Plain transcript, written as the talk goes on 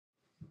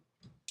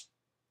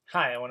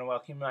Hi, I want to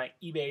welcome you to my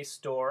eBay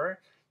store.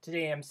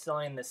 Today I'm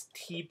selling this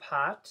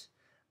teapot.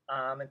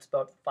 It's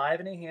about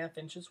 5.5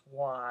 inches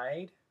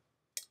wide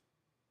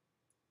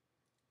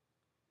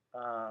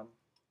and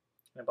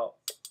about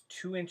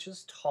 2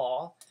 inches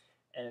tall,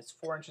 and it's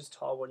 4 inches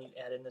tall when you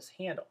add in this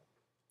handle.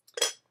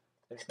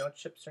 There's no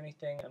chips or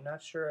anything. I'm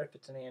not sure if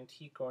it's an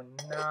antique or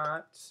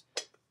not.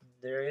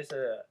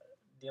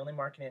 The only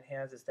marking it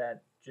has is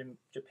that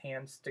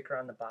Japan sticker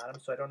on the bottom,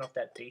 so I don't know if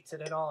that dates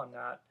it at all. I'm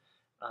not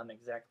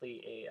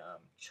exactly a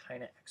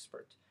China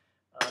expert.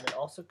 It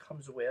also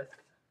comes with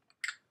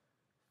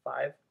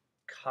 5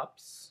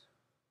 cups.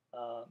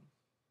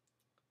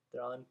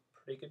 They're all in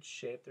pretty good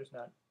shape. There's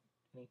not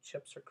any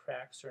chips or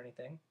cracks or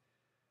anything.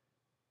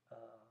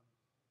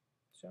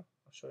 So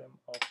I'll show them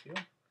all to you.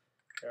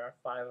 There are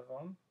 5 of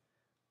them.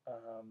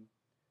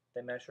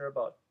 They measure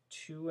about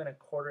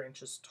 2¼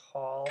 inches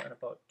tall and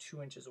about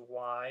 2 inches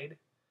wide.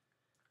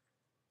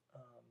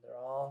 They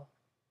all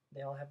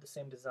have the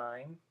same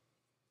design.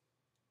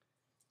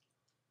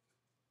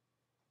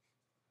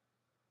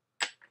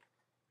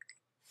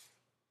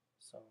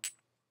 So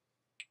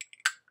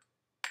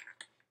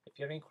if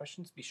you have any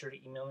questions, be sure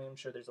to email me. I'm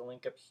sure there's a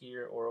link up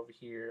here or over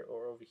here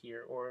or over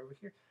here or over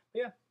here.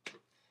 But yeah.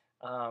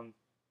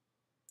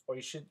 Or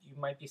you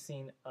might be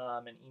seeing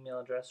an email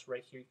address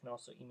right here. You can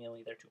also email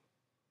me there too.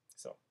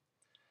 So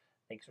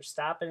thanks for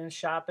stopping and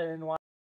shopping and watching.